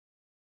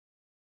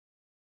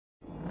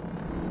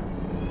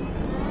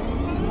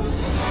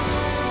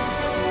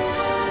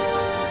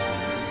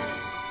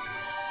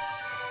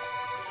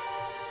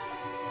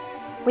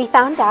We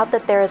found out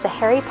that there is a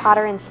Harry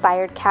Potter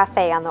inspired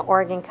cafe on the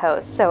Oregon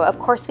coast, so of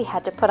course we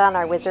had to put on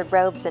our wizard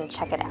robes and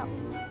check it out.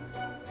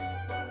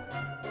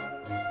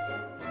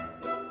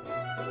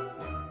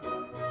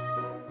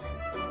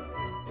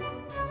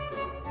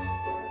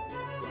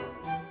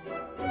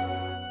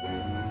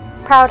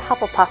 Proud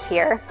Hufflepuff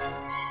here.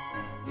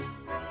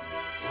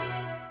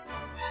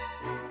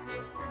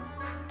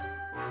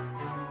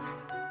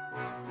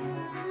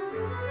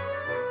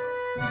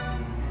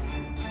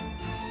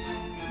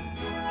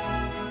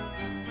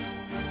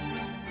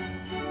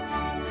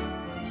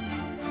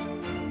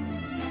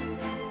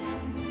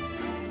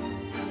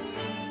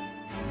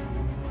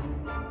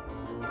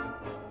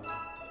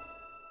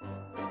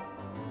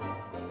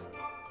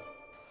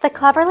 The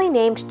cleverly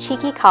named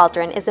Cheeky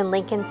Cauldron is in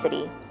Lincoln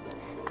City.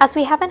 As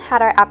we haven't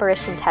had our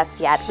apparition test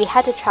yet, we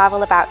had to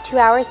travel about 2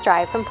 hours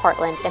drive from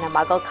Portland in a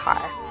muggle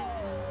car.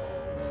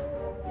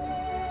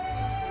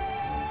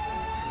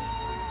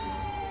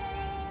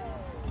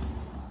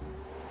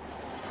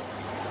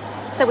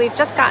 So we've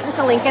just gotten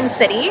to Lincoln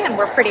City and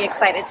we're pretty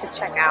excited to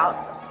check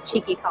out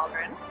Cheeky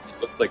Cauldron. It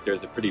looks like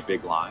there's a pretty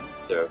big line,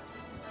 so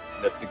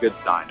that's a good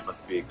sign. It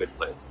must be a good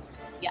place.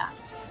 Yes.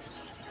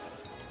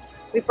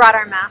 We brought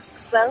our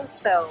masks though,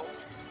 so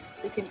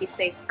we can be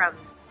safe from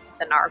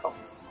the nargles.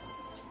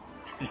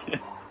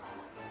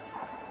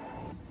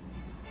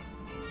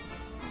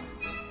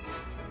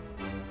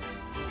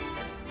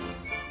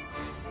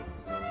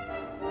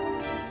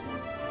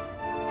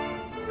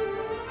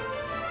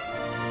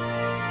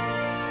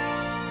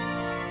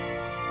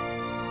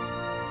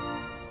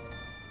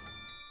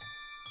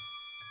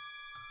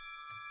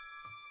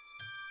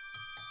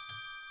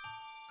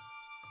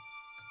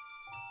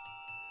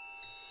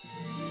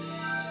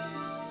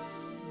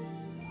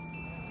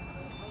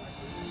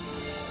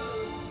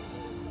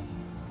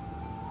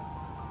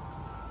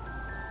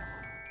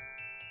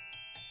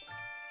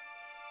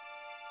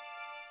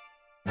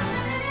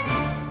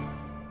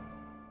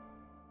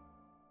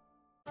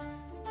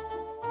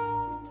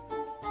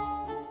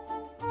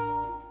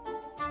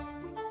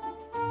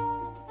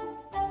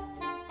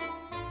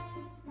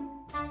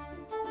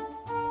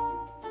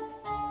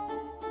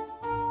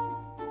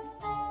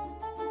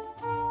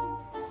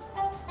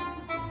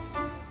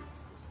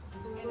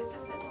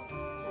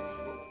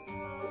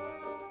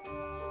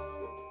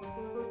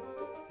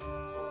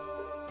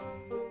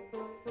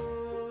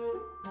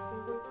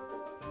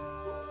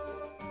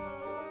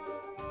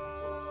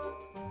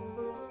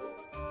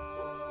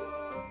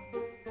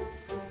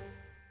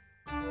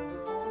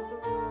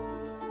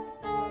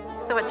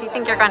 So what do you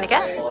think you're going to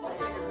get?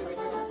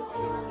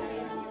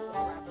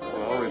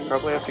 Well, we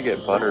probably have to get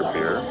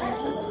butterbeer.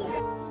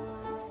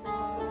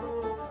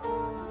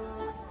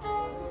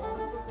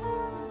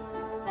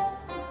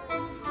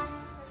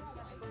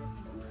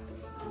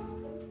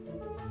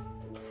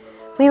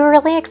 We were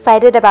really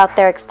excited about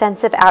their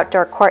extensive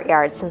outdoor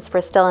courtyard since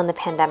we're still in the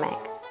pandemic.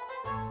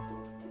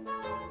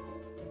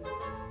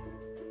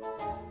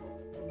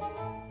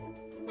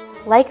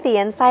 Like the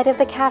inside of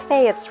the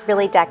cafe, it's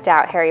really decked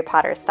out Harry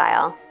Potter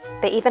style.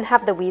 They even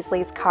have the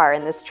Weasley's car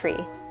in this tree.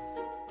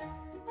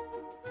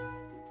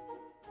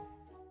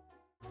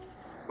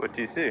 What do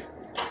you see?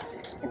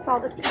 It's all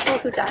the people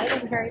who died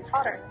in Harry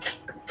Potter.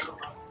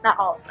 Not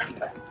all of them,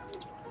 but...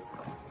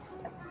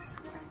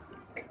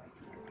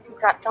 We've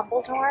got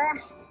Dumbledore,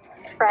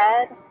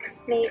 Fred,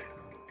 Snape,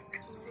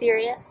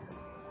 Sirius,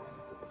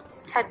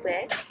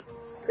 Hedwig. Do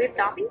we have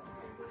Dobby?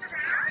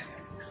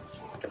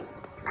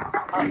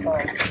 Uh-oh.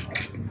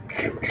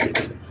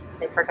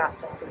 They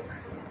forgot Dobby.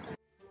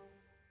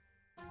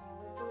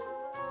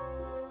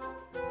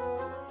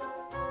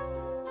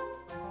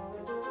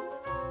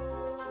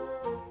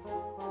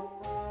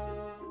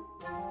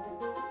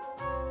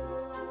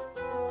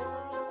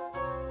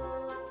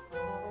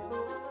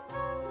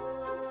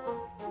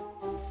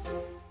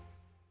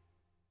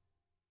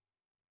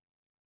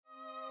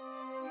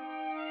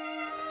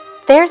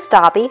 There's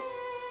Dobby.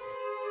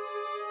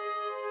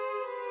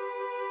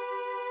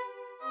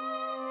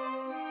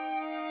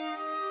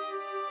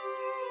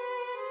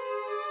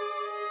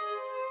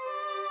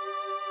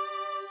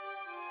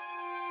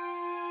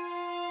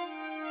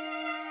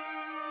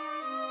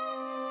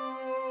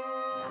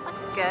 That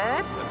looks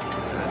good.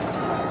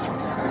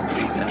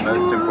 And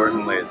most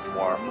importantly, it's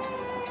warm.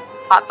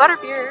 Hot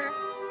butterbeer.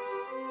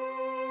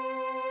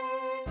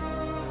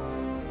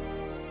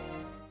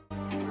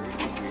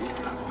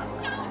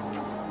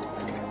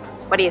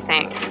 What do you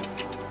think?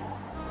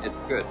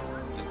 It's good.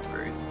 It's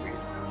very sweet.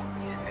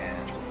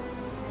 And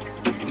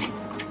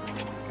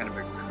kind of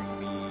a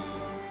creamy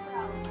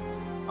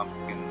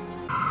pumpkin.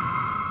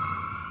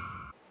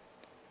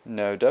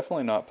 No,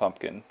 definitely not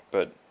pumpkin,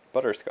 but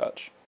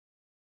butterscotch.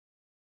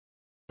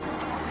 I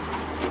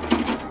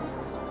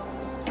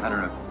don't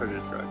know, it's hard to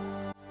describe.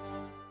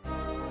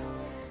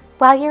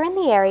 While you're in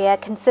the area,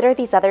 consider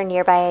these other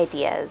nearby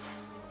ideas.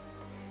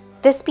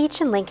 This beach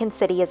in Lincoln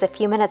City is a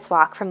few minutes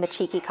walk from the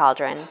Cheeky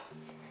Cauldron.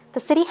 The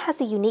city has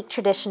a unique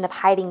tradition of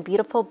hiding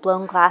beautiful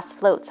blown glass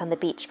floats on the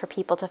beach for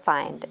people to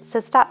find,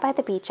 so stop by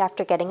the beach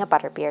after getting a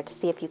butterbeer to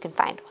see if you can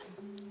find one.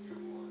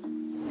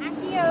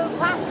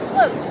 glass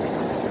floats.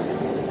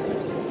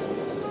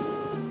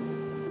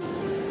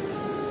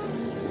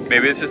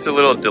 Maybe it's just a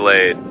little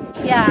delayed.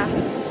 Yeah.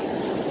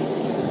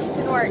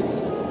 Good work.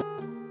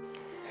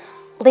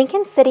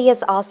 Lincoln City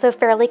is also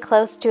fairly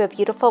close to a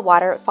beautiful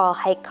waterfall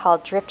hike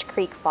called Drift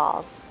Creek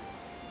Falls.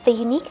 The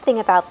unique thing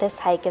about this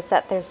hike is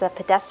that there's a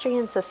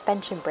pedestrian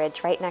suspension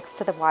bridge right next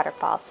to the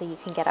waterfall, so you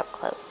can get up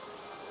close.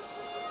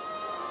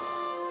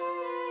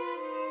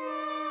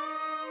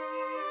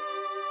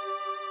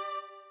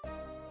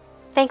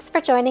 Thanks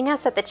for joining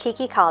us at the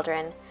Cheeky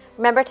Cauldron.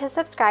 Remember to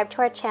subscribe to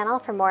our channel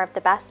for more of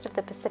the best of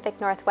the Pacific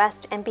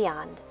Northwest and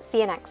beyond. See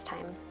you next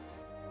time.